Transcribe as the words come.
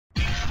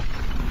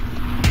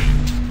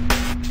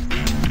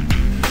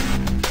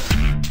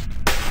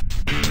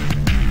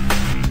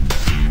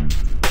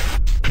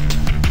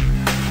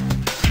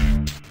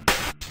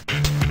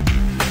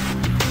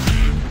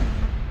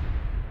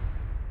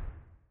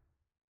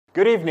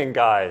Good evening,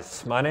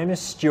 guys. My name is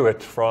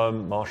Stuart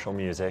from Marshall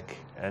Music,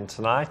 and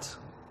tonight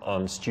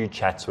on Stu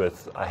Chats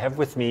I have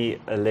with me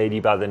a lady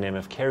by the name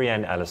of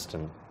Kerry-anne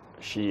Allerston.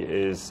 She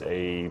is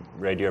a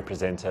radio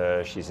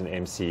presenter, she's an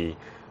MC,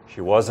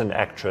 she was an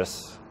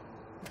actress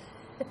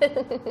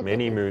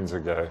many moons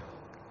ago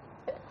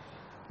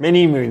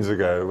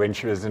when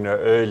she was in her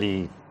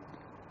early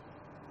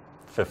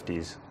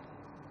 50s,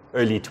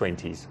 early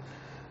 20s.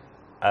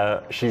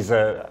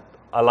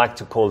 I like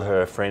to call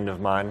her a friend of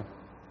mine.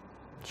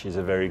 She's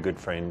a very good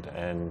friend,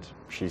 and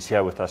she's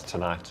here with us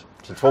tonight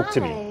to talk to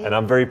me, and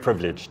I'm very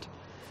privileged.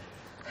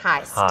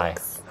 Hi,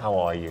 Sticks. Hi, how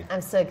are you?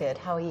 I'm so good.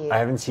 How are you? I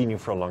haven't seen you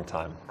for a long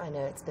time. I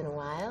know, it's been a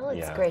while.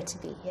 It's great to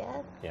be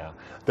here. Yeah.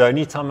 The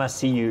only time I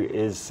see you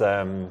is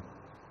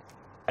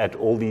at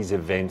all these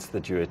events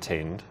that you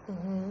attend.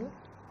 Mm-hmm.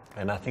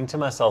 And I think to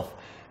myself,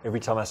 every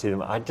time I see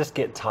them, I just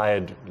get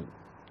tired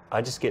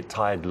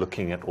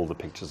looking at all the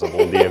pictures of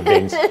all the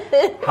events.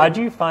 How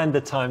do you find the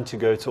time to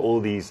go to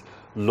all these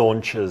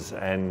launches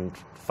and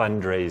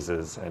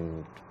fundraisers,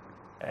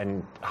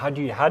 and how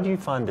do you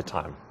find the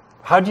time?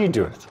 How do you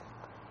do it?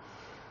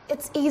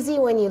 It's easy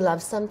when you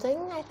love something,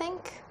 I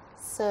think.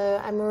 So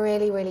I'm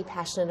really, really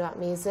passionate about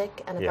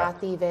music and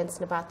about the events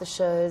and about the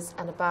shows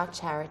and about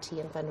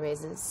charity and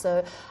fundraisers.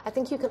 So I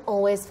think you can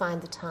always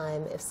find the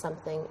time if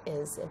something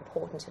is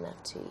important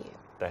enough to you.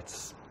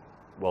 That's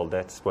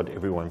what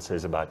everyone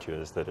says about you,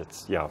 is that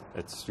it's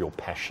your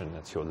passion,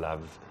 it's your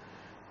love.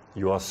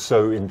 You are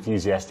so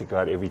enthusiastic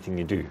about everything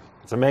you do.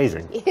 It's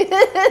amazing.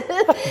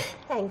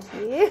 Thank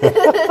you.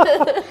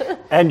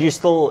 And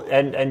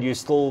you're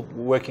still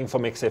working for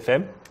Mix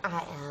FM?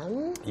 I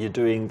am.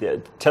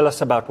 Tell us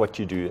about what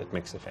you do at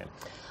Mix FM.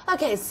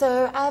 Okay,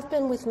 so I've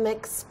been with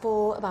Mix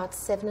for about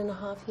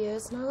 7.5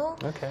 years now.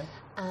 Okay.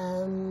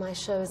 My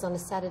show is on a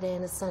Saturday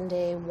and a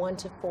Sunday, 1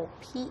 to 4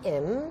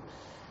 p.m.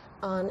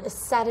 On a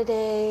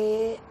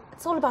Saturday,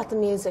 it's all about the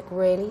music,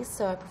 really,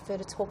 so I prefer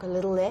to talk a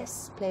little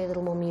less, play a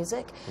little more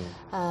music.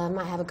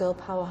 I have a Girl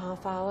Power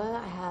half hour.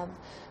 I have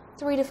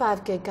 3 to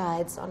 5 gig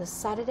guides on a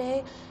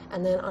Saturday,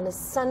 and then on a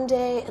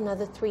Sunday,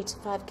 another 3 to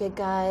 5 gig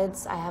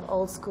guides. I have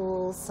old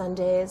school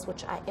Sundays,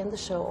 which I end the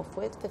show off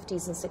with,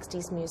 50s and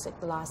 60s music,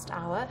 the last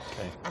hour.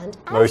 Okay. And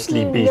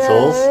Mostly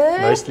Beatles.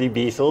 Mostly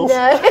Beatles.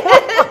 No.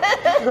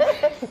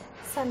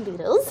 Some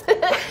Beatles.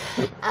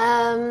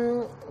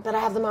 But I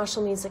have the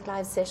Marshall Music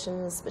live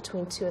sessions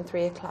between 2 and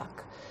 3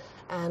 o'clock.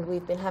 And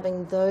we've been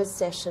having those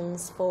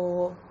sessions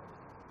for,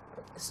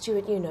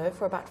 Stuart,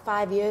 for about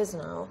 5 years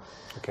now.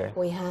 Okay.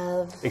 We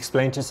have...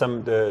 Explain to some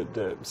of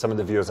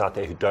the viewers out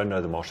there who don't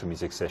know the Marshall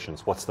Music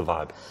sessions. What's the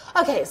vibe?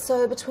 Okay,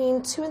 so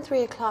between 2 and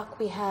 3 o'clock,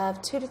 we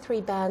have 2 to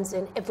 3 bands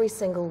in every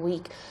single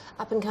week.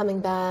 Up-and-coming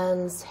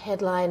bands,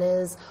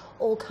 headliners,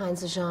 all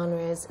kinds of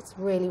genres. It's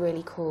really,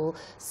 really cool.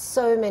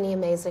 So many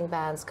amazing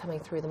bands coming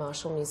through the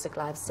Marshall Music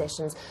live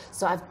sessions.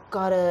 So I've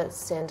got to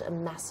send a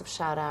massive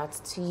shout-out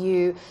to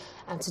you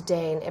and to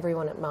Dane,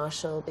 everyone at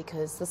Marshall,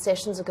 because the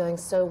sessions are going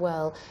so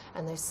well,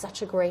 and there's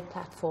such a great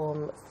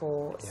platform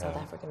for South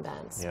African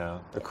bands. Yeah,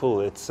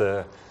 cool. It's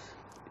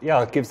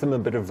it gives them a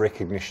bit of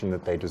recognition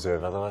that they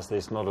deserve. Otherwise,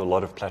 there's not a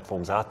lot of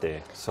platforms out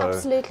there. So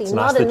absolutely, it's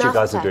nice that you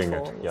guys platforms. are doing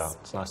it. Yeah,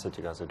 it's nice that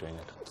you guys are doing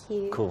it. Thank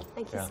you. Cool.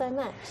 Thank you so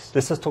much.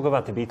 Let's just talk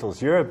about the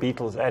Beatles. You're a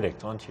Beatles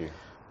addict, aren't you?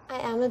 I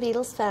am a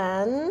Beatles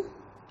fan.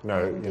 No,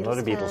 you're not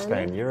a Beatles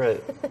fan.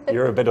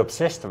 You're a bit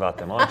obsessed about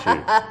them, aren't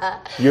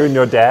you? You and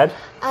your dad?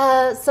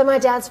 So my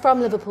dad's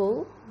from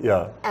Liverpool.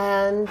 Yeah.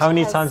 And how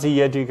many times a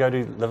year do you go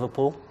to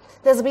Liverpool?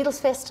 There's a Beatles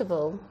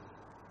festival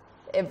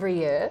every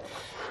year,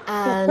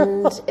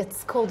 and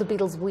it's called the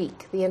Beatles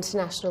Week, the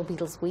International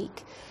Beatles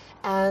Week.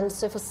 And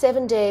so for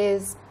 7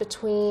 days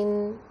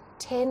between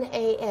 10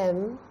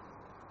 a.m.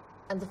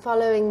 and the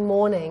following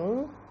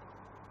morning,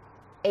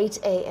 8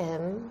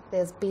 a.m.,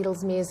 there's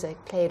Beatles music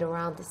played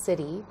around the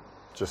city.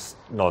 Just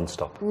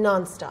non-stop?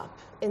 Non-stop.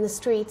 In the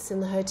streets, in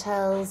the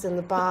hotels, in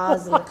the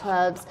bars, in the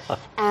clubs,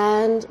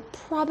 and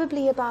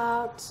probably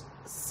about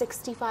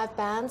 65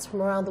 bands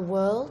from around the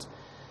world.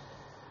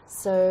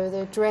 So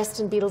they're dressed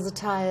in Beatles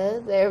attire,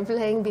 they're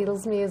playing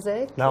Beatles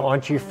music. Now,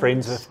 aren't you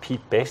friends with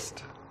Pete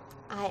Best?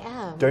 I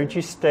am. Don't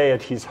you stay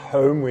at his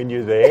home when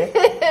you're there?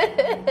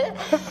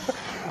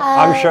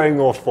 I'm showing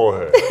off for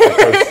her,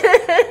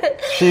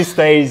 because she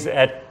stays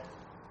at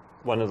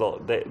one of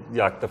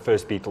the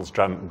first Beatles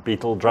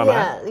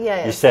drummer.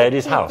 Yeah. You stay at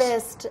his house. Pete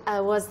Best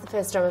was the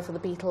first drummer for the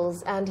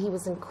Beatles, and he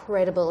was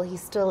incredible. He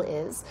still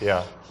is.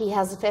 Yeah. He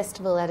has a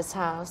festival at his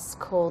house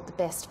called the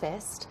Best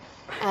Fest,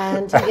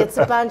 and he gets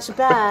a bunch of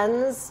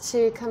bands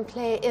to come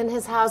play in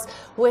his house,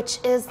 which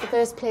is the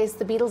first place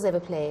the Beatles ever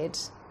played.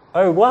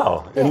 Oh,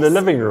 wow. Yes. In the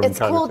living room It's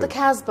kind called of the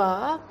thing.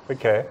 Casbah.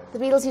 Okay. The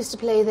Beatles used to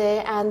play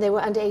there, and they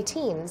were under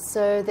 18,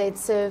 so they'd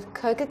serve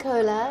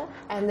Coca-Cola,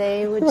 and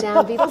they would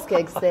jam Beatles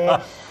gigs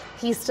there.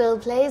 He still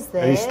plays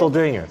there. And he's still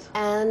doing it?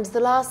 And the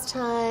last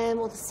time,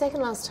 or the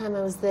second last time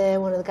I was there,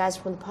 one of the guys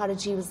from The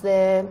Prodigy was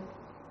there,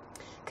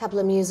 a couple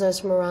of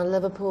musos from around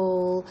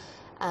Liverpool,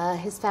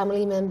 His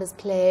family members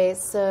play,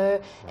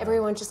 so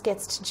everyone just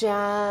gets to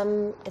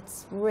jam.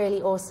 It's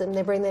really awesome.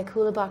 They bring their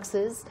cooler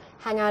boxes,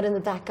 hang out in the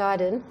back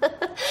garden.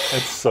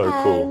 It's so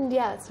cool. And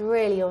yeah, it's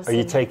really awesome. Are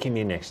you taking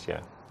me next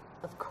year?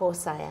 Of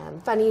course I am.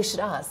 Funny you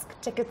should ask.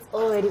 Tickets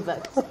already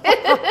booked.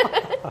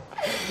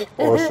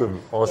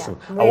 Awesome. Yeah,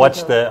 really I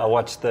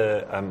watched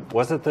cool.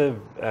 was it the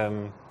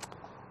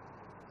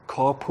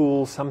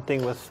carpool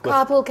something with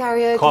Carpool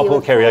karaoke. carpool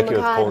with karaoke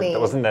Paul with McCartney.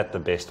 Paul? Wasn't that the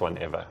best one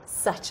ever?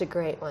 Such a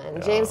great one. Yeah.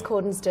 James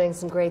Corden's doing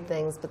some great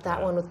things, but that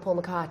Yeah. one with Paul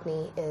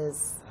McCartney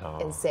is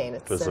insane.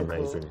 It's It was so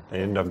amazing. cool. They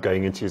end up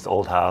going into his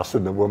old house,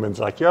 and the woman's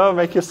like, "Yo,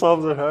 make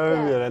yourselves at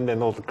home," Yeah. and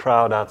then all the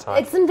crowd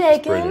outside. It's some It's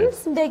bacon, brilliant.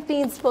 some baked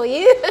beans for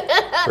you.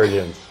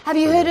 Brilliant. Have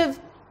you heard of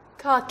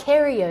car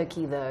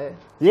karaoke though?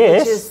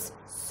 Yes. Which is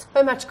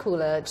so much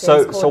cooler. James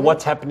So Corden.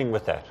 what's happening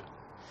with that?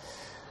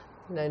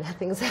 No,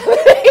 nothing's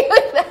happening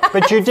with that.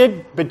 But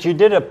you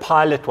did a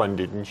pilot one,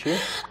 didn't you?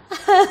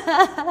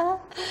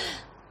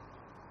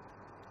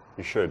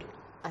 You should.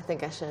 I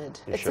think I should.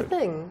 You It's should. a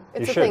thing.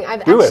 It's You a thing. should.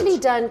 I've Do actually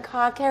it. done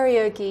car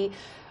karaoke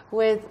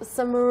with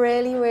some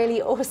really,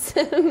 really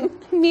awesome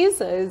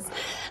musos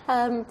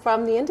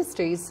from the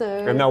industry. So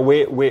And now,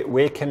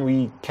 where can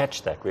we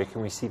catch that? Where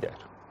can we see that?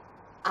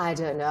 I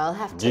don't know. I'll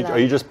have to. Are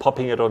you just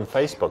popping it on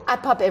Facebook? I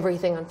pop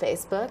everything on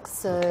Facebook,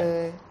 so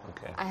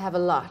Okay. I have a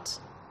lot.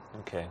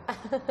 Okay. I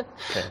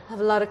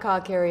have a lot of car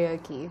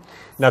karaoke.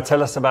 Now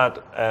tell us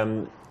about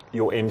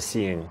your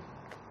MCing.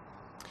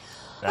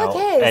 Now,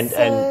 Okay,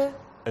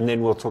 and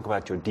then we'll talk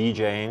about your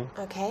DJing.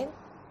 Okay,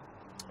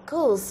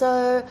 cool.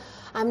 So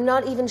I'm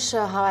not even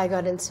sure how I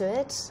got into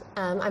it.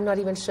 I'm not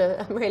even sure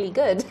I'm really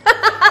good.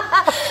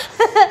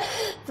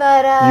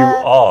 But You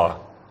are.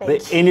 The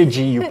thank you.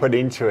 energy you put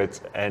into it,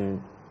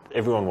 and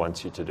everyone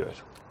wants you to do it.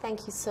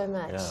 thank you so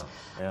much.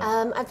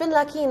 Yeah. I've been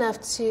lucky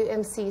enough to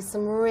MC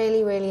some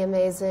really, really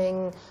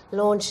amazing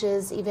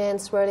launches,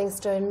 events, Rolling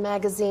Stone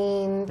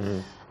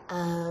magazine.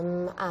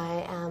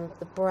 I am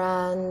the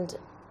brand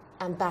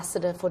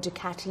ambassador for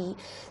Ducati,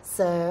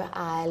 so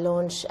I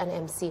launch and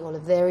MC all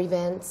of their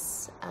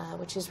events,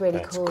 which is really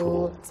That's cool.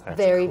 cool. It's That's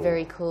very, cool.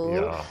 very cool.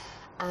 Yeah.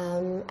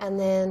 And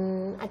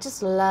then I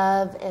just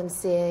love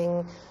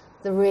MCing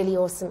the really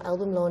awesome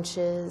album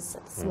launches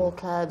at the small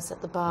clubs,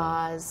 at the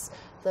bars.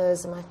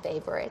 Those are my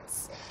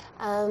favorites.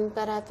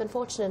 But I've been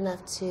fortunate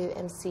enough to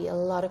MC a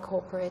lot of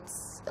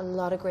corporates, a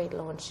lot of great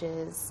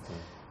launches,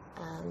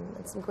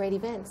 and some great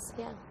events,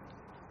 yeah.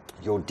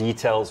 Your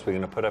details, we're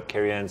going to put up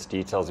Kerry-anne's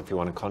details if you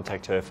want to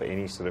contact her for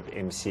any sort of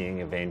MCing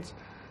event.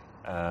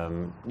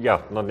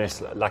 Not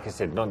necessarily, like I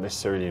said, not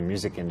necessarily in the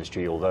music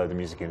industry, although the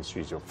music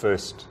industry is your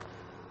first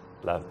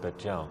love,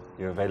 but yeah,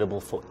 you're available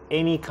for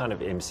any kind of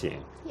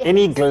MCing,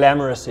 any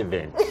glamorous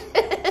event.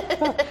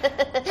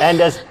 and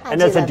as a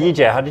love it.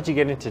 DJ, how did you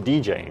get into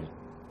DJing?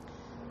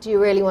 Do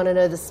you really want to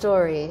know the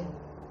story?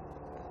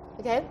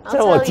 Okay, I'll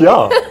Tell tell us, you.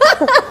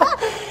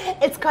 yeah.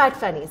 It's quite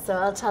funny, so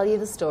I'll tell you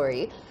the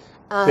story.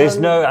 There's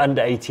no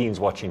under 18s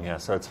watching here,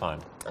 so it's fine.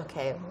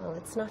 Okay, well,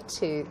 it's not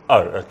too... Oh,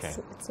 okay.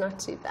 It's not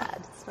too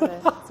bad. It's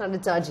not a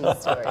dodgy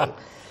story.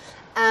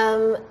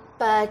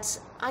 But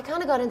I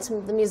kind of got into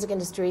the music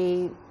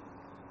industry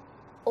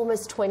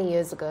almost 20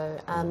 years ago,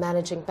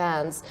 managing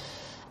bands.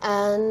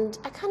 And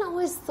I kind of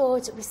always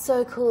thought it was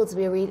so cool to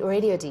be a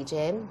radio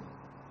DJ.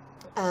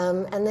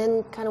 And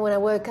then kind of when I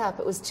woke up,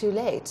 it was too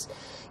late.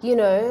 You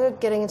know,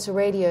 getting into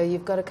radio,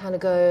 you've got to kind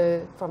of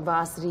go from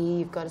varsity,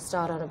 you've got to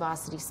start on a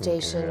varsity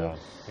station.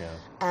 Yeah.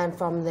 And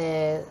from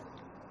there,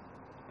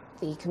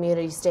 the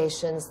community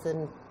stations,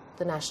 the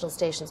national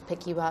stations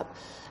pick you up.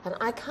 And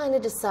I kind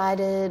of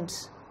decided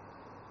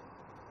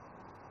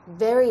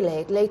very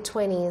late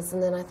 20s,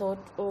 and then I thought,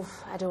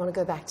 I don't want to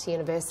go back to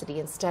university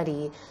and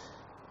study.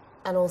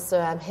 And also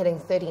I'm hitting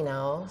 30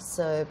 now,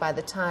 so by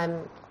the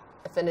time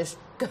I finish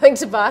going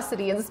to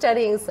varsity and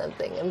studying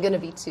something, I'm going to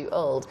be too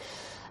old.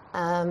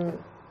 And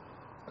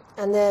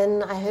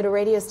then I heard a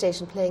radio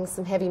station playing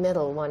some heavy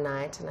metal one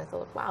night, and I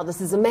thought, wow,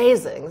 this is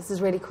amazing. This is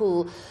really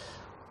cool.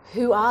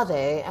 Who are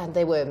they? And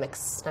they were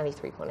Mix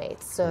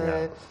 93.8.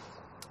 So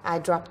I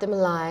dropped them a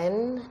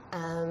line,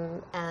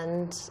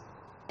 and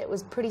it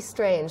was pretty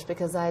strange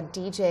because I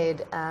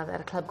DJ'd at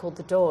a club called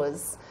The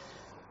Doors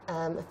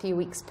a few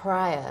weeks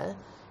prior,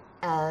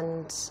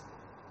 and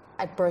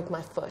I broke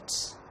my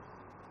foot.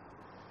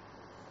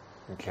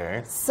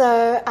 Okay.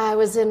 So I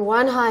was in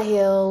one high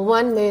heel,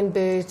 one moon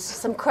boot,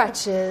 some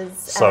crutches.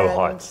 So and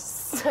hot.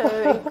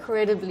 So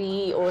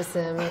incredibly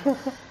awesome.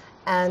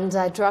 And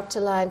I dropped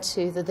a line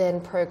to the then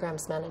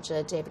programs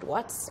manager, David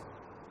Watts.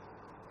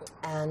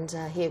 And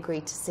he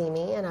agreed to see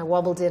me. And I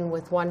wobbled in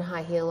with one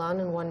high heel on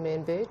and one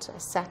moon boot. I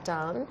sat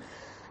down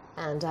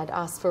and I'd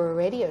asked for a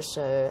radio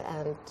show.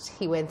 And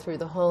he went through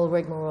the whole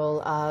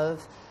rigmarole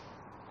of,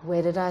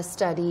 where did I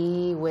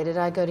study? Where did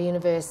I go to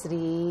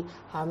university?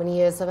 How many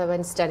years have I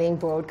been studying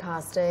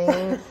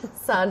broadcasting,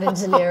 sound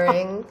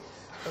engineering?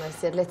 And I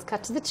said, let's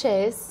cut to the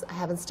chase. I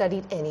haven't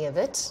studied any of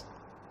it,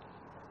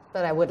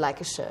 but I would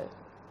like a show.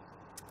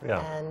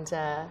 Yeah. And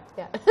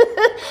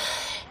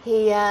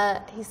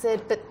He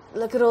said, but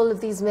look at all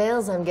of these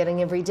mails I'm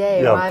getting every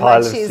day. Yeah, why am I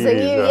pile of choosing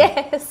CDs, you?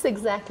 yeah. Yes,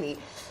 exactly.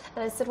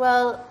 And I said,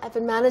 well, I've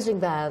been managing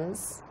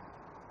bands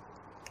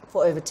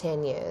for over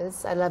 10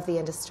 years. I love the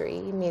industry.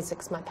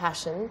 Music's my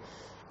passion.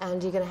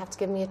 And you're going to have to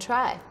give me a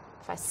try.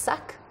 If I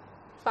suck,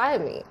 fire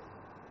me.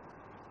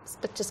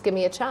 But just give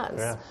me a chance.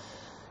 Yeah.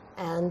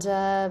 And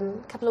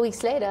a couple of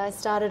weeks later, I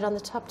started on the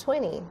top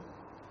 20.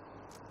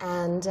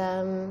 And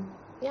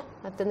yeah,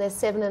 I've been there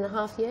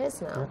 7.5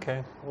 years now.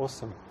 Okay,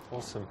 awesome.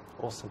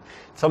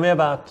 Tell me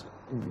about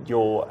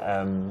your,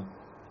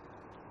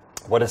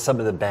 what are some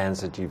of the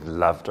bands that you've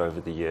loved over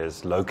the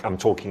years? I'm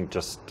talking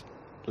just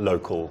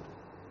local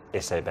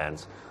SA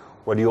bands.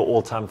 What are your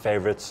all-time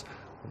favorites?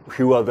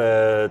 Who are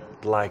the,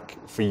 like,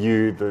 for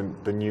you,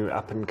 the new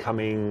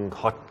up-and-coming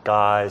hot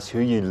guys? Who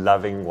are you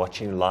loving,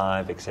 watching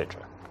live,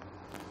 etc.?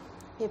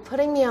 You're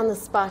putting me on the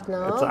spot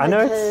now I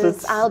know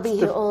because I'll be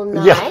here all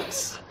night.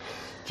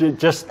 Yeah.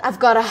 Just I've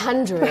got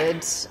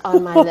 100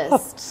 on my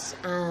list,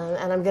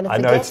 and I'm going to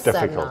forget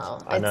some now.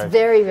 It's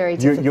very, very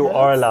difficult. You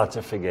are allowed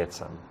to forget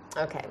some.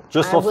 Okay.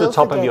 Just off the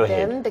top of your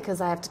head. Because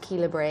I have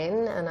tequila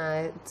brain, and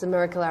it's a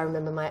miracle I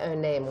remember my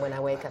own name when I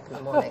wake up in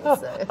the morning.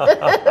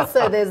 So,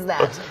 so there's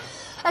that.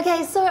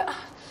 Okay, so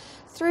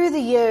through the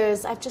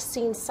years, I've just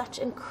seen such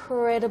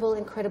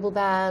incredible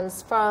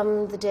bands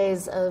from the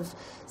days of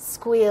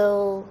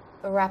Squeal,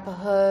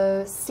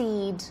 Arapaho,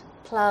 Seed,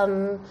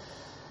 Plum.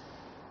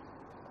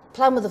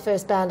 Plum were the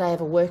first band I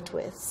ever worked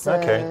with, so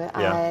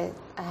I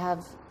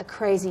have a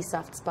crazy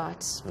soft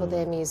spot for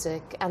their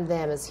music and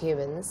them as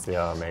humans.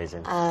 Yeah,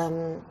 amazing.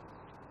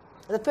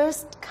 The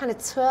first kind of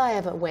tour I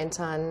ever went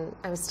on,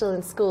 I was still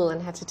in school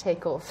and had to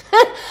take off.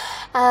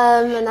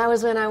 And that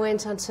was when I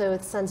went on tour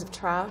with Sons of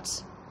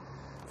Trout.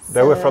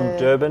 They were from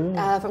Durban?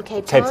 From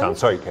Cape Town.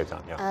 Cape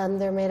Town, yeah.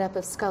 They're made up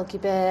of Skulky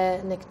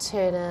Bear, Nick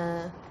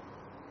Turner,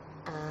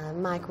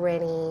 Mike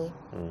Rennie,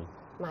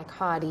 Mike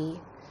Hardy.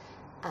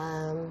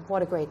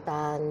 What a great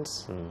band.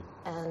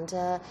 And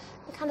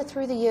kind of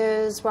through the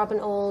years, Robin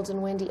Auld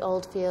and Wendy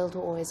Oldfield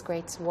were always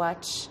great to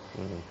watch.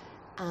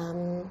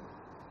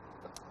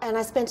 And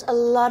I spent a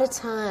lot of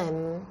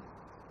time,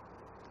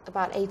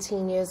 about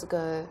 18 years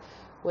ago,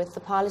 with the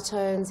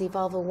Parlotones,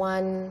 Evolver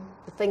One,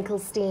 the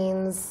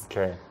Finkelsteins,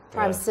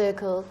 Prime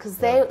Circle, because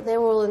they were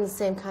all in the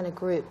same kind of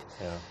group.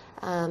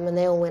 And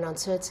they all went on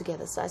tour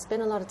together. So I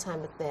spent a lot of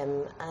time with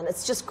them, and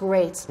it's just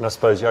great. And I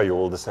suppose, you're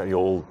all the same, you're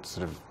all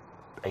sort of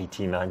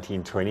 18,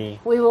 19, 20.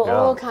 We were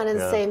all kind of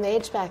the same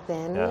age back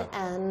then,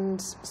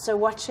 and so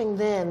watching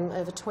them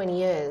over 20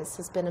 years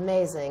has been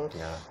amazing.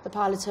 The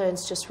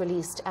Parlotones just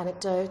released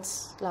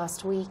Anecdotes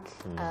last week,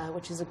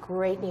 which is a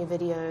great new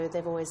video.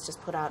 They've always just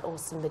put out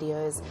awesome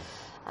videos.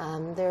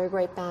 They're a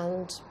great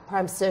band.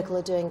 Prime Circle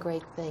are doing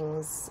great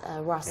things.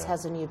 Ross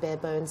has a new Bare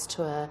Bones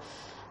tour.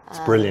 It's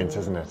brilliant,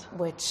 isn't it?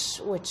 Which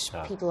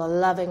people are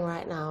loving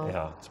right now.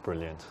 Yeah, it's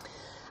brilliant.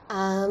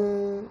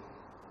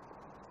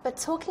 But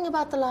talking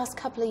about the last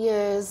couple of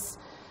years,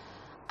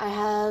 I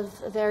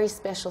have a very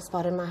special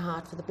spot in my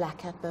heart for the Black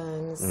Cat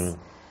Bones.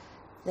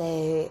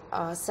 They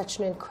are such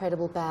an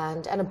incredible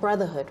band and a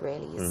brotherhood,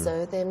 really.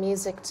 So their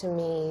music to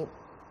me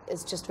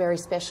is just very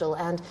special.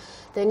 And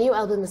their new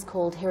album is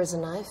called Here Is a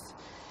Knife.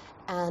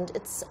 And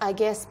it's, I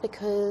guess,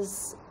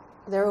 because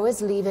they're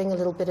always leaving a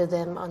little bit of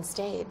them on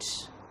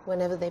stage.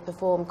 Whenever they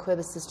perform,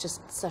 Quibus is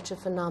just such a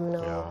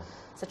phenomenal,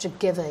 such a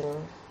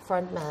giving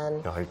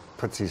frontman. He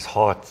puts his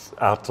heart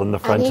out on the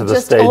front of the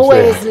stage. And he just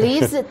always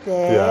leaves it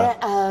there.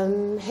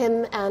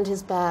 Him and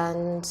his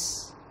band,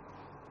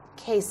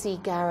 Casey,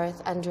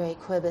 Gareth, Andre,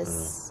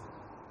 Quibus,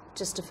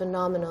 just a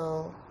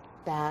phenomenal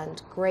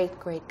band.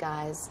 Great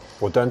guys.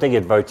 Well, don't they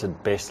get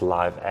voted best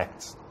live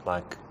act,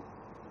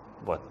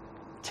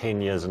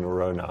 10 years in a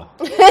row now?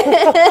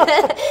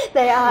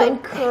 They are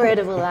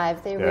incredible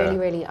live. They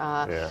really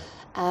are.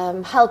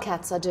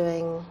 Hellcats are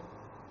doing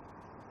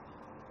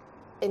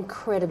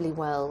incredibly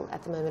well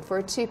at the moment. For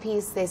a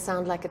 2-piece, they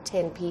sound like a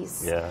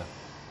 10-piece.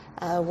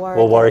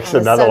 Warwick's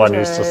another one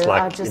who's just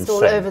insane.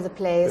 All over the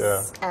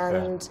place,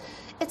 and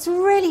it's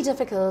really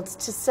difficult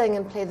to sing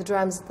and play the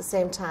drums at the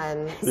same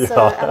time. So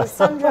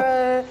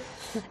Alessandro,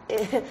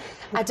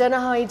 I don't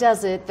know how he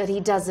does it, but he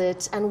does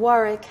it. And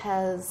Warwick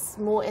has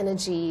more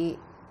energy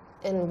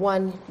in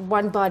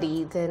one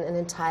body than an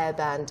entire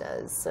band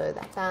does. So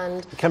that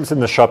band... He comes in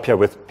the shop here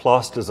with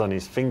plasters on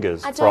his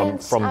fingers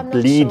from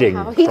bleeding,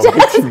 sure from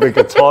hitting the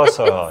guitar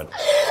so hard.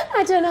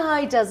 I don't know how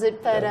he does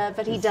it,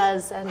 but he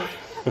does, and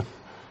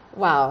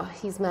wow,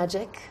 he's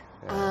magic.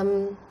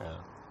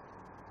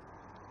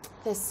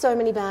 There's so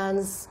many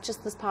bands.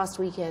 Just this past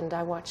weekend,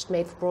 I watched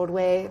Made for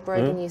Broadway.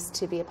 Brogan used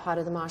to be a part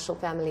of the Marshall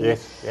family.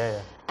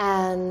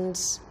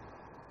 And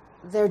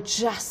they're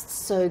just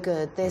so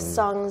good. Their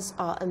songs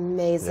are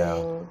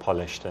amazing.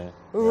 Polished,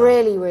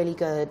 Really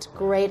good.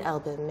 Great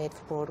album, Made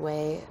for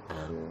Broadway.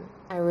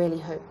 I really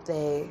hope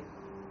they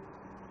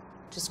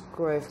just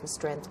grow from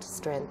strength to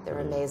strength. They're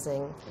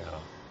amazing.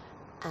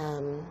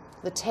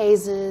 The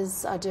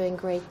Tasers are doing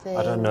great things.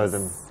 I don't know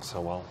them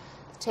so well.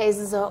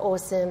 Tasers are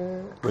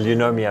awesome. Well, you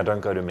know me, I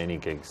don't go to many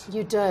gigs.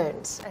 You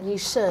don't, and you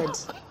should.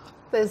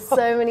 There's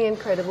so many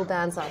incredible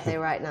bands out there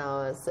right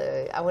now,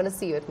 so I want to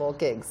see you at more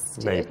gigs,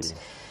 Stuart. Maybe.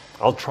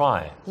 I'll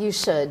try. You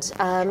should.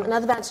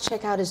 Another band to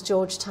check out is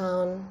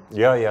Georgetown.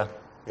 Yeah.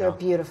 They're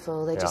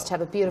beautiful. They just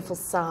have a beautiful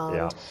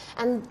sound.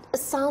 And a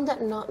sound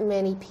that not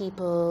many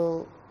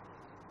people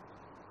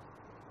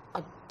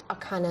are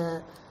kind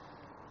of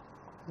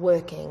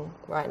working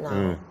right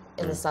now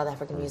in the South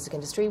African music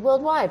industry,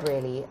 worldwide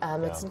really.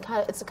 It's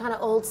a kind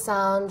of old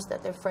sound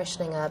that they're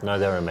freshening up. No,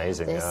 they're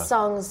amazing. Their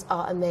songs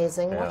are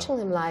amazing. Watching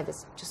them live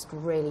is just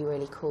really,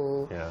 really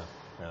cool.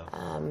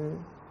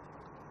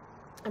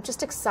 I'm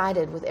just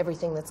excited with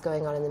everything that's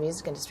going on in the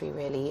music industry,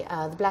 really.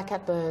 The Black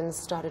Cat Bones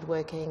started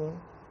working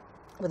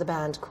with a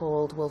band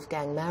called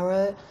Wolfgang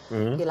Marrow.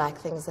 You like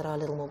things that are a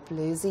little more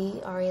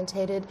bluesy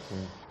orientated.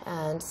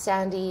 And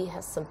Sandy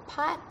has some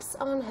pipes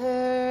on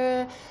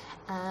her.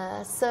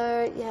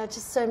 So yeah,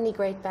 just so many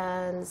great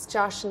bands.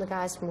 Josh and the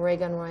guys from Ray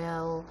Gun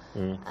Royale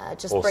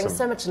just bring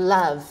so much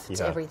love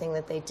to everything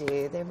that they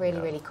do. They're really,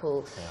 really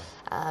cool.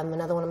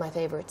 Another one of my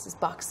favorites is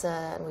Boxer,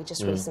 and we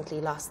just recently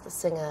lost the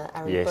singer,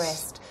 Ari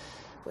Brest,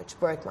 which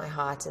broke my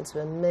heart into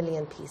a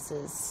million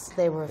pieces.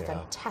 They were a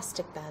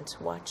fantastic band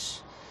to watch.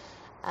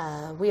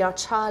 We Are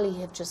Charlie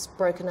have just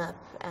broken up,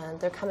 and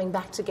they're coming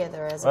back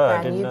together as a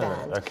brand new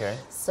band.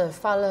 So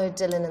follow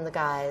Dylan and the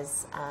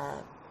guys.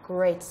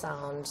 Great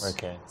sound.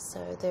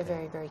 So they're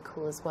very, very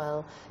cool as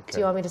well. Do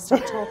you want me to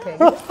stop talking?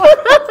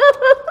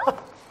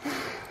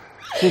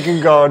 You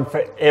can go on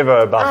forever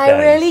about that.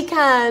 I really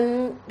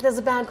can. There's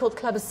a band called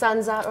Club of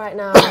Suns out right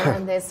now,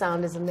 and their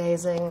sound is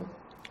amazing.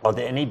 Are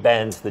there any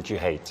bands that you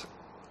hate?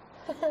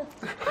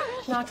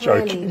 Not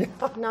really.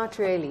 Not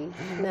really.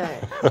 No.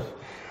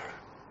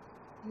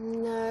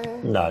 No.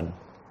 None.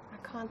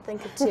 I can't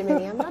think of too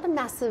many. I'm not a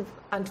massive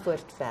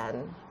Antwoord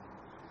fan.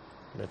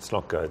 Let's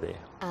not go there.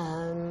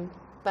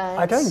 But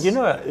I don't,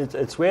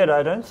 it's weird.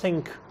 I don't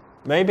think,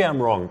 maybe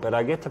I'm wrong, but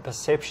I get the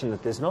perception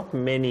that there's not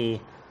many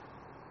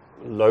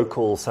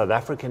local South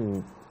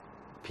African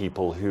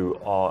people who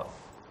are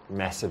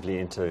massively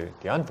into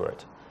the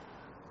Antwoord.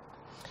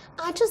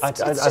 It's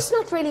just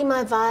not really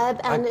my vibe,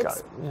 and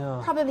it's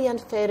probably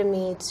unfair to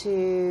me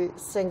to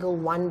single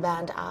one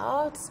band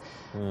out,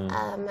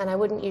 and I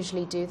wouldn't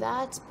usually do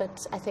that,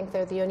 but I think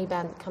they're the only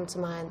band that come to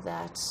mind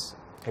that...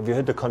 Have you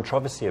heard the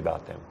controversy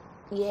about them?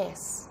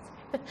 Yes.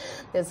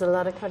 There's a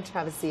lot of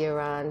controversy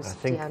around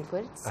the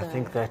Antwoord. So. I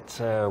think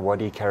that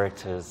Waddy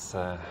character is...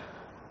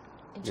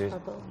 in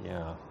trouble.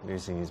 Yeah,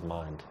 losing his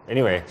mind.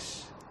 Anyway...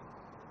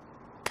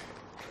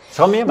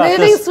 Tell me about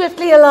Moving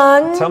swiftly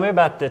along. Tell me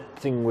about that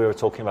thing we were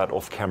talking about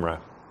off camera.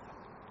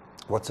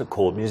 What's it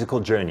called? Musical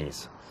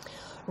Journeys.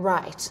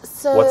 Right.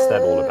 So what's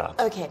that all about?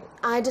 Okay.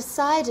 I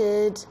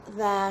decided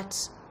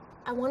that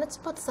I wanted to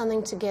put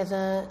something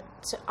together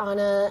to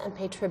honor and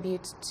pay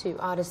tribute to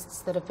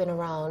artists that have been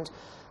around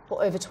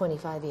for over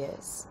 25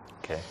 years.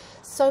 Okay.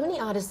 So many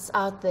artists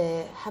out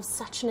there have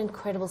such an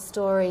incredible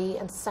story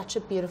and such a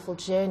beautiful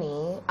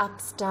journey.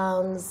 Ups,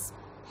 downs,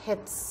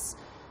 hits,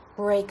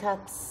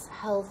 breakups,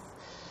 health.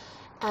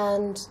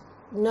 And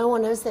no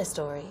one knows their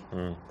story.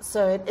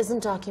 So it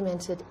isn't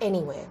documented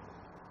anywhere.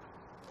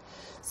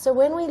 So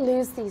when we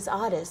lose these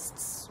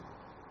artists,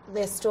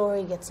 their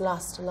story gets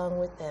lost along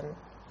with them.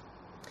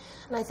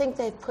 And I think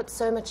they've put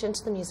so much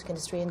into the music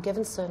industry and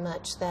given so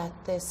much that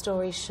their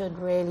story should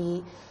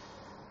really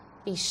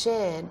be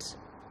shared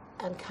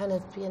and kind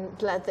of be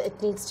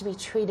it needs to be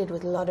treated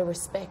with a lot of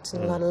respect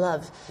and a lot of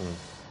love.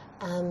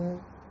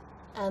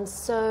 And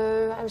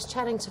so I was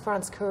chatting to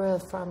Frans Kura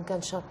from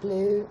Gunshot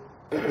Blue.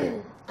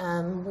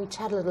 We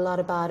chatted a lot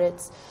about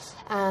it,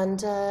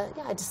 and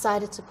I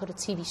decided to put a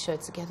TV show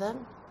together.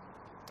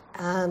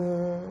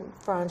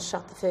 Frans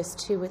shot the first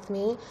two with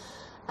me.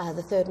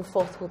 The third and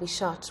fourth will be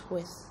shot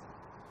with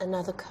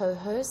another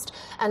co-host,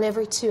 and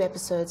every 2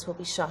 episodes will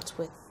be shot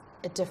with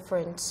a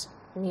different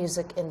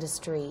music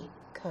industry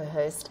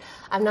co-host.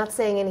 I'm not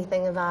saying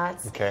anything about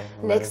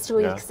next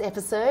week's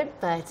episode,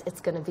 but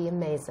it's going to be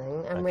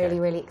amazing. I'm really,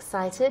 really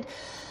excited.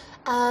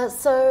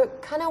 So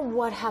kind of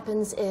what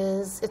happens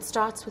is it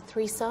starts with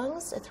 3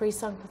 songs, a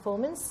 3-song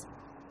performance.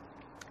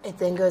 It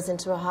then goes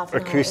into a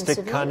half-an-hour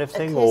acoustic kind of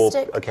thing?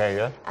 Acoustic.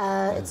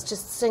 Or, it's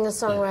just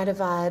singer-songwriter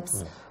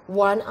vibes.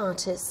 One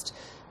artist.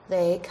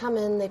 They come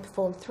in, they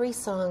perform 3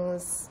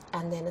 songs,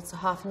 and then it's a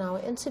half-an-hour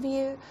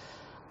interview,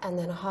 and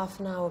then a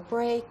half-an-hour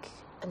break,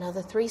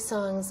 another 3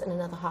 songs, and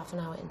another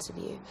half-an-hour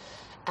interview.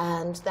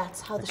 And that's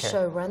how the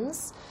show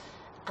runs.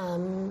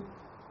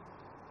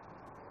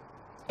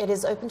 It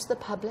is open to the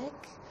public,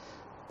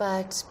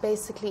 but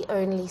basically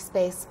only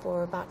space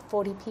for about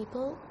 40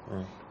 people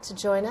to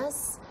join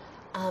us.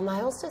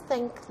 I also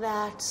think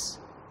that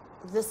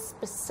this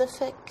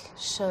specific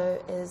show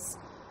is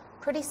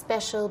pretty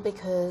special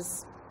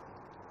because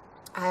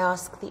I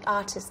ask the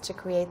artist to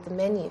create the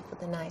menu for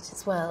the night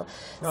as well.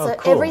 So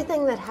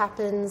everything that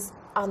happens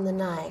on the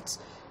night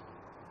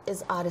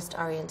is artist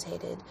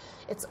orientated.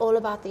 It's all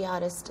about the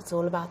artist, it's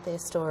all about their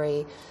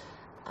story.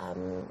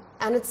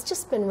 And it's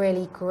just been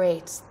really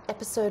great.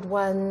 Episode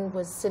 1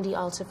 was Cindy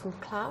Alter from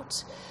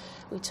Clout,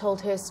 we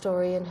told her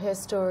story, and her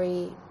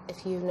story,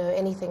 if you know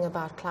anything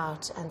about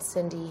Clout and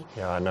Cindy,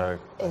 I know.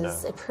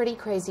 is a pretty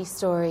crazy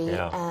story,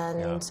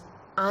 and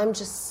I'm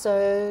just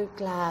so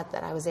glad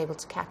that I was able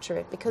to capture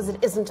it, because it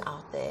isn't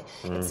out there.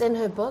 It's in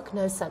her book,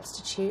 No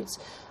Substitute,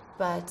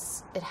 but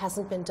it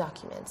hasn't been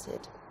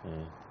documented.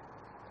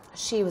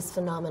 She was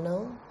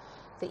phenomenal.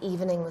 The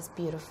evening was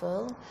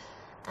beautiful.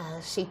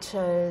 She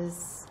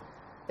chose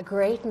a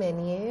great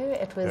menu.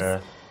 It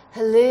was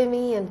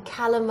halloumi and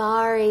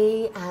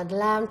calamari and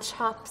lamb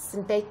chops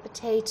and baked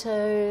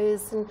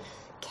potatoes and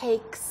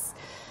cakes.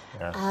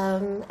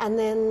 And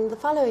then the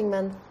following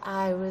month,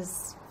 I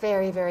was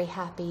very, very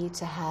happy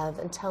to have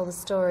and tell the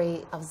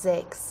story of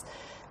Zex,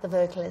 the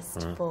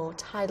vocalist for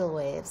Tidal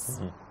Waves.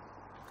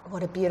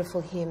 What a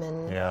beautiful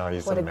human.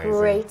 He's what amazing. A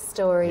great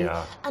story.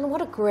 And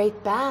what a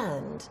great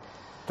band.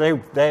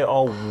 They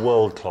are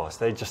world class.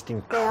 They're just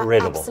incredible. They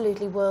are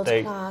absolutely world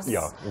class.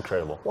 Yeah,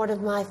 incredible. One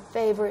of my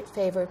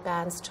favorite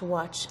bands to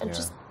watch, and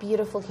just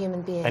beautiful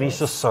human beings. And he's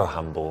just so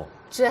humble.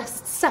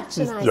 Just such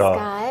a nice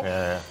guy.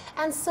 Yeah.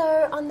 And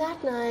so on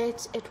that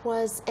night, it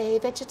was a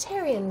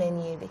vegetarian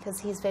menu, because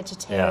he's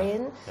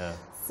vegetarian.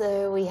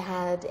 So we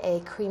had a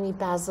creamy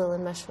basil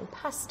and mushroom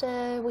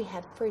pasta. We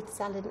had fruit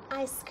salad and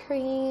ice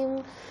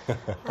cream.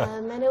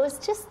 And it was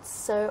just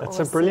so awesome. It's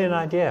a brilliant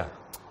idea.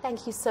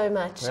 Thank you so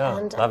much. Yeah,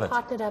 and I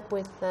partnered up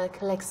with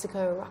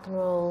Calexico Rock and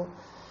Roll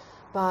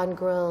Bar and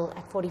Grill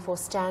at 44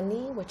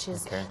 Stanley, which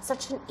is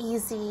such an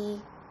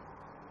easy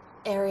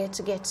area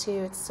to get to.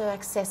 It's so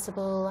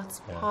accessible, lots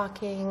of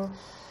parking,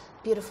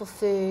 beautiful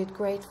food,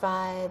 great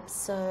vibes.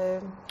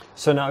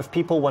 So now if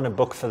people want to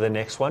book for the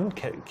next one,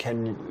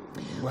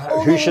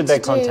 who should they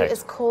contact?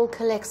 Is call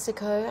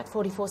Calexico at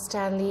 44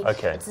 Stanley.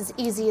 Okay. It's as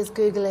easy as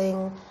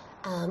Googling.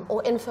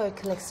 Or info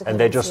Calexico. And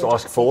they just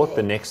ask for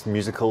the next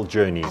musical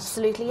journeys.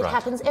 Absolutely. It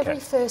happens every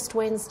first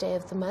Wednesday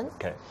of the month.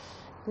 Okay.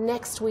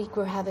 Next week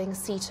we're having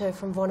Sito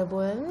from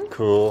Wonderboom.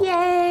 Cool.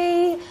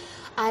 Yay!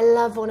 I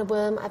love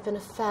Wonderboom. I've been a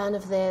fan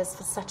of theirs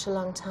for such a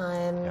long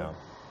time. Yeah.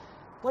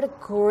 What a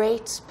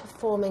great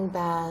performing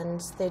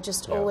band. They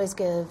just always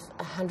give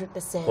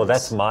 100%. Well,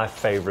 that's my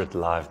favorite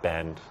live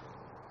band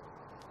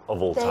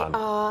of all time. They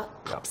are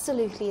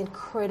absolutely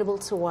incredible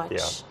to watch.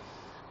 Yeah.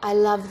 I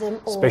love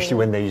them all. Especially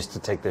when they used to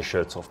take their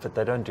shirts off, but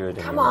they don't do it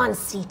anymore. Come on,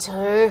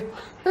 Sito.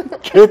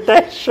 Get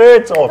their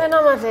shirts off. They're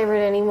not my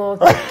favorite anymore.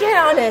 Get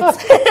on it.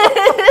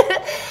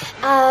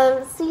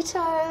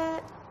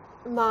 Sito,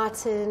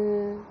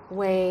 Martin,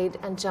 Wade,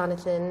 and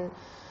Jonathan,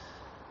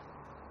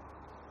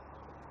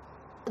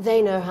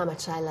 they know how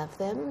much I love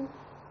them.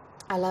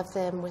 I love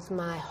them with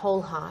my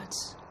whole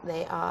heart.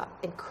 They are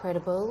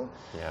incredible.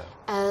 Yeah.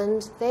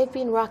 And they've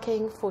been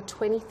rocking for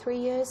 23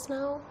 years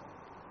now.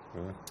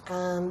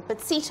 But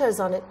Sito's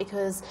on it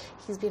because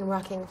he's been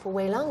rocking for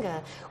way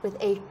longer with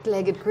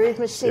 8-legged groove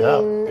machine.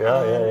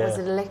 Was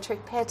it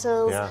electric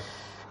pedals? Yeah.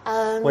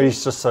 Well,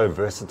 he's just so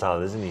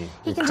versatile, isn't he?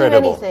 He can do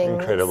anything.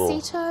 Incredible.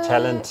 Sito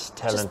Talent.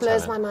 Just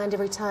blows my mind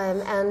every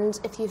time. And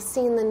if you've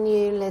seen the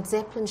new Led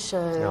Zeppelin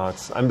show,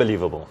 it's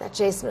unbelievable that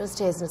Jason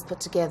Oosthuizen has put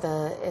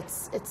together.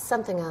 It's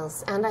something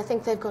else. And I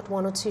think they've got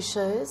 1 or 2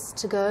 shows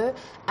to go,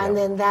 and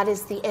then that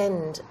is the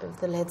end of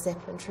the Led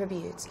Zeppelin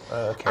tribute.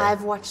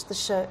 I've watched the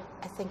show,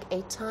 I think,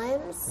 8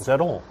 times. Is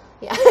that all?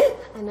 Yeah,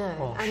 I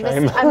know. I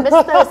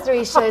missed those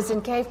 3 shows in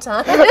Cape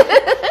Town.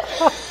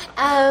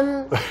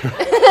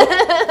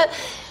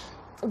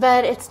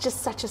 But it's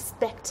just such a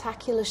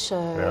spectacular show.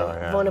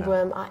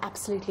 Wonderboom are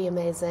absolutely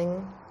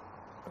amazing.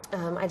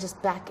 I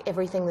just back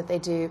everything that they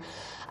do.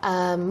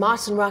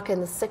 Martin Rocker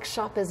and the Six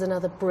Shop is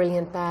another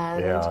brilliant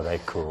band. Yeah, they're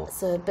cool.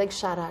 So big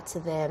shout out to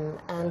them.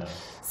 And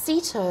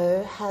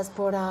Sito has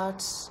brought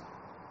out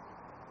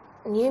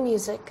new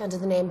music under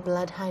the name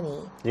Blood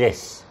Honey.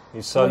 Yes,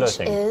 his solo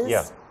thing. Which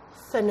is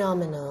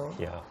phenomenal.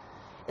 Yeah.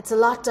 It's a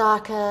lot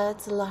darker,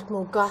 it's a lot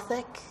more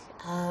gothic.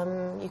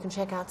 You can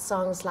check out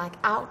songs like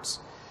Out.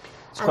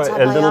 It's quite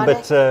a little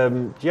bit,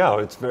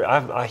 it's very.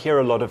 I hear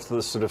a lot of the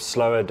sort of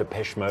slower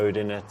Depeche Mode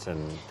in it,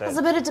 and there's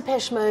a bit of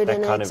Depeche Mode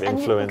in kind it, of and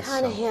you influence. can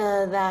kind of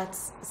hear that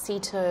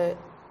Sito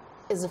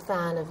is a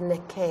fan of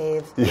Nick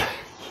Cave,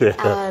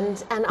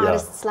 and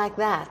artists like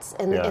that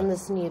in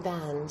this new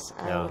band,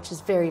 which is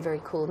very,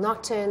 very cool.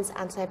 Nocturnes,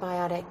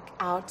 Antibiotic,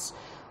 Out,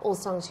 all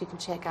songs you can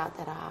check out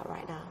that are out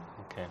right now.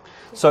 Okay,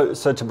 so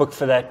to book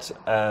for that.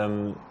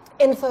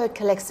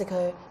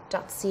 info@calexico.co.za.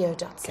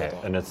 Okay,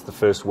 and it's the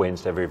first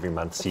Wednesday of every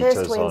month. The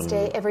first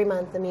Wednesday every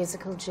month, the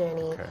musical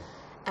journey,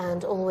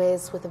 and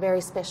always with a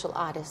very special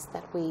artist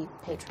that we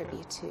pay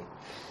tribute to.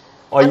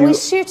 We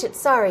shoot it.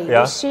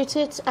 We shoot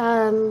it.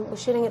 We're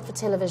shooting it for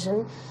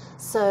television,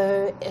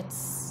 so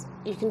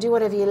you can do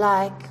whatever you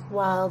like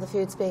while the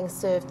food's being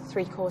served,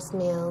 3-course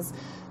meals.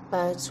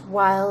 But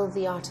while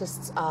the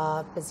artists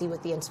are busy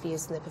with the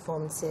interviews and their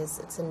performances,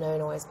 it's a no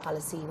noise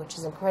policy, which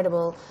is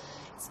incredible.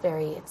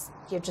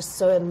 You're just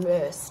so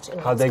immersed in what's going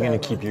on. How are they going to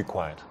keep you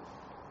quiet?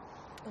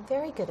 I'm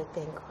very good at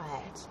being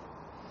quiet.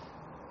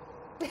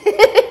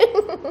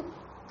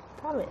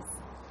 Promise.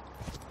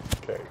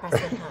 Okay. Cross my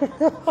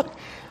heart.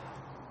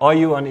 Are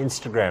you on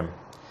Instagram?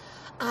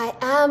 I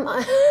am.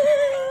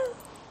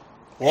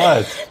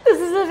 What? This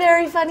is a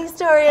very funny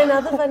story.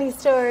 Another funny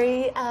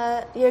story.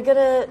 You're going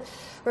to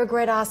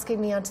regret asking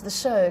me onto the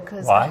show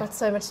because I've got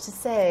so much to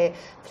say.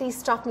 Please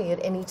stop me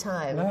at any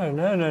time.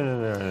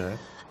 No.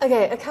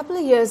 Okay, a couple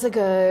of years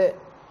ago,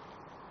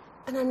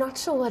 and I'm not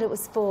sure what it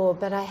was for,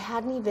 but I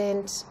had an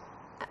event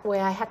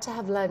where I had to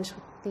have lunch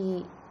with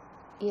the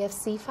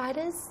EFC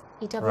fighters,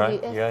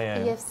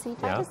 EFC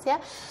fighters, yeah.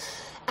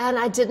 And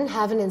I didn't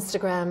have an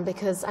Instagram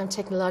because I'm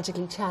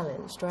technologically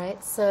challenged,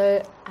 right?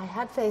 So I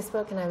had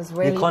Facebook, and I was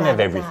really You can't bad have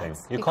at everything.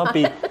 that.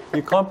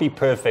 You can't be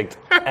perfect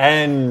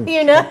and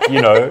yeah.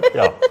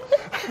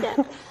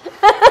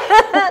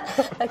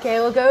 Okay,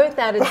 we'll go with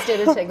that instead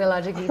of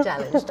technologically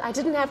challenged. I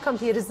didn't have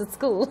computers at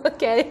school.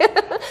 Okay.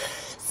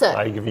 So.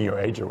 Are you giving your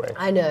age away?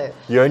 I know.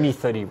 You're only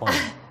 31.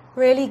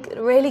 Really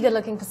good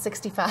looking for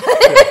 65.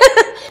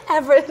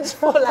 Average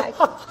for like,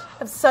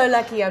 I'm so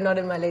lucky I'm not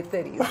in my late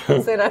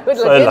 30s. So I would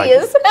look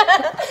hideous.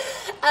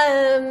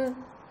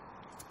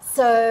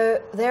 So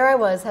there I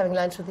was having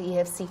lunch with the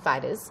EFC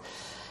fighters,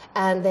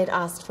 and they'd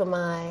asked for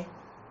my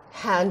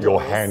handles.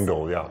 Your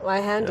handle, yeah. My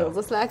handles.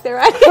 It's like they're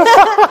right here.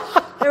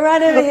 They're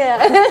right over here.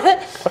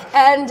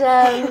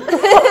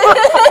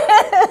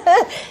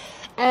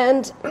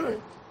 And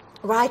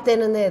right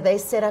then and there, they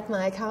set up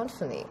my account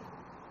for me.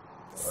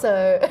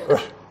 So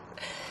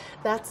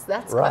that's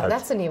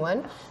a new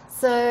one.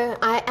 So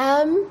I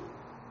am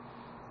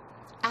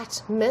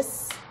at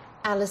Miss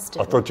Allerston.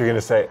 I thought you were going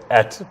to say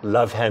at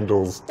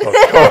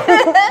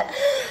lovehandles.com.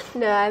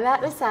 No, I'm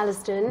at Miss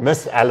Allerston.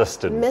 Miss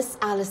Allerston. Miss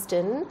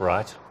Allerston.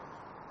 Right.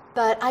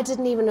 But I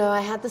didn't even know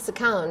I had this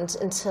account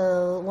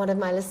until one of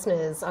my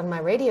listeners on my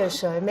radio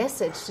show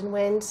messaged and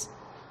went,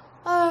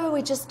 "Oh,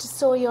 we just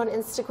saw you on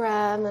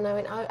Instagram." And I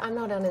went, "Oh, I'm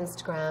not on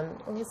Instagram."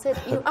 And he said,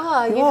 "You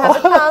are. You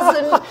have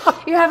 1,000.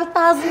 You have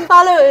 1,000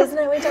 followers." And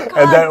I went, "I can't."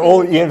 And they're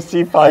all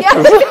EFC fighters.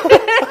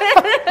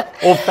 Yeah.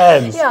 All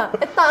fans. Yeah,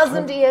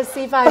 1,000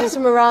 EFC fighters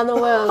from around the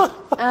world.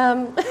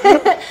 Are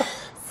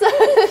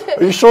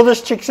you sure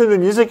this chick's in the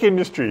music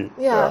industry?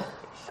 Yeah.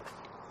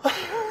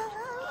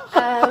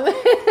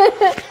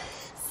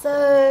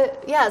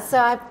 So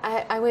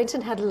I went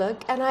and had a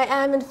look, and I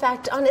am in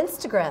fact on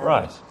Instagram.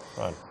 Right.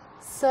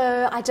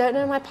 So I don't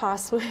know my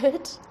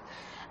password.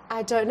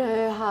 I don't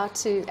know how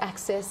to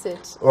access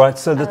it. All right,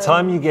 so the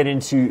time you get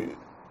into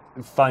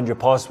find your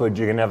password,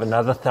 you're going to have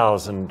another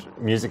 1,000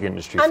 music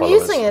industry followers. I'm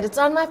using it. It's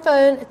on my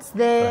phone. It's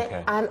there.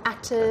 Okay. I'm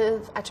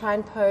active. I try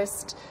and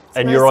post. It's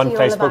and you're on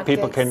mostly all Facebook. about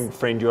People gigs. can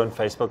friend you on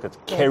Facebook. It's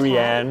They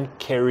Kerry-anne,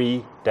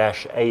 Kerry-anne,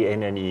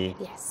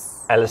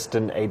 Yes.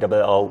 Allerston,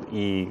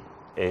 Allerston.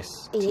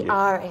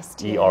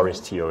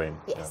 ERSTON.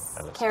 Yes.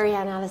 Yeah,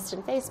 Kerry-anne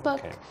Allerston Facebook.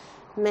 Okay.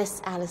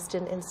 Miss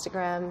Allerston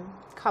Instagram.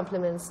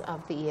 Compliments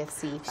of the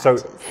EFC So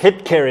fighters.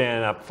 hit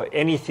Kerry-anne up for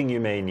anything you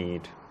may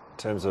need in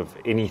terms of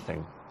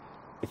anything.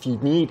 If you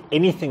need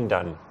anything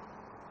done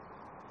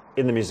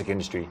in the music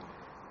industry,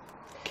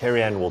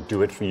 Kerry-anne will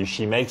do it for you.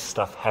 She makes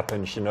stuff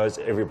happen. She knows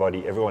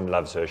everybody. Everyone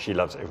loves her. She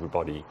loves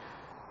everybody.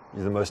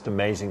 You're the most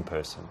amazing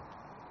person.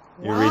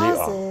 You really are.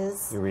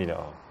 Wowzers. You really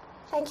are.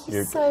 Thank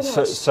you so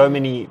much. So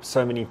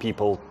many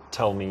people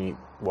tell me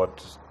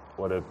what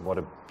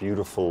a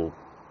beautiful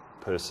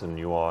person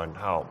you are, and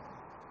how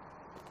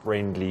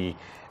friendly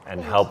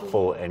and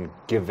helpful and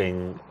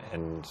giving,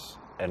 and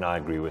I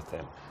agree with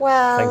them.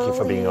 Well, thank you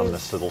for being on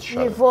this little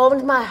show. You've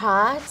warmed my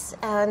heart,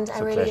 and I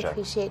really pleasure.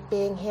 appreciate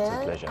being here.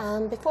 It's a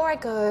pleasure. Before I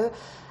go,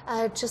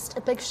 just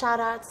a big shout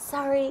out,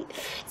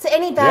 to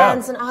any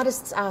bands and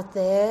artists out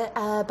there.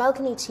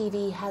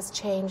 BalconyTV has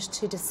changed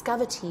to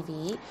Discover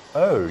TV.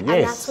 Oh, yes.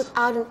 And that's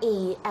without an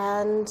E.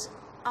 And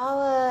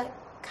our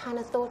kind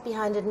of thought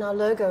behind it and our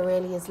logo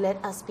really is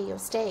let us be your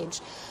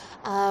stage.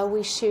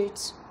 We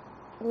shoot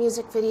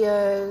music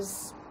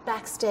videos,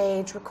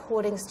 backstage,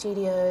 recording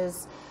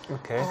studios,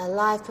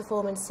 live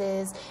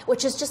performances,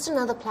 which is just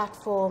another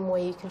platform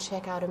where you can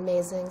check out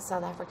amazing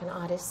South African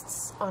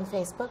artists on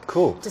Facebook.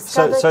 Cool.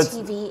 Discover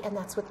TV, and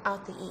that's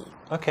without the E.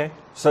 Okay.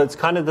 So it's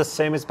kind of the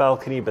same as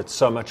Balcony, but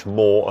so much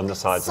more on the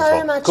sides as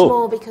well. So much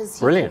more, because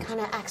you Brilliant. can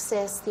kind of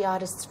access the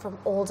artists from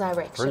all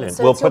directions. Brilliant.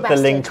 So We'll it's your put the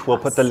link. backstage We'll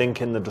put the pass.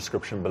 link in the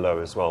description below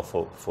as well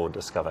for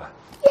Discover.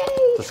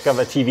 Yay!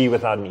 Discover TV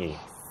without an E.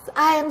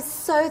 I am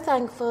so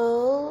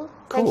thankful.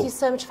 Cool. Thank you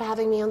so much for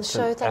having me on the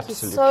show. an Thank you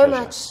absolute so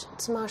pleasure. much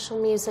to Marshall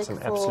Music an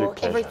for absolute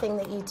pleasure. everything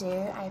that you do.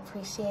 I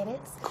appreciate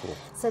it. Cool.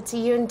 So to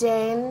you and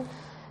Dane,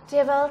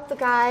 Deval, the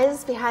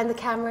guys behind the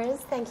cameras,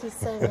 thank you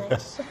so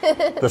much.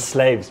 The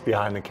slaves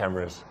behind the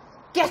cameras.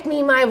 Get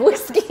me my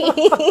whiskey.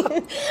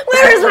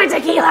 Where is my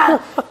tequila?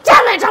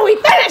 Damn it, are we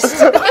finished?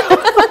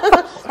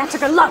 That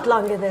took a lot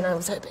longer than I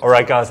was hoping. All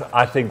right, guys,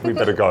 I think we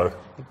better go.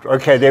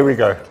 Okay, there we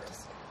go.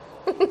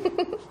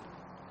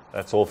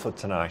 That's all for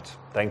tonight.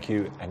 Thank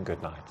you and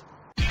good night.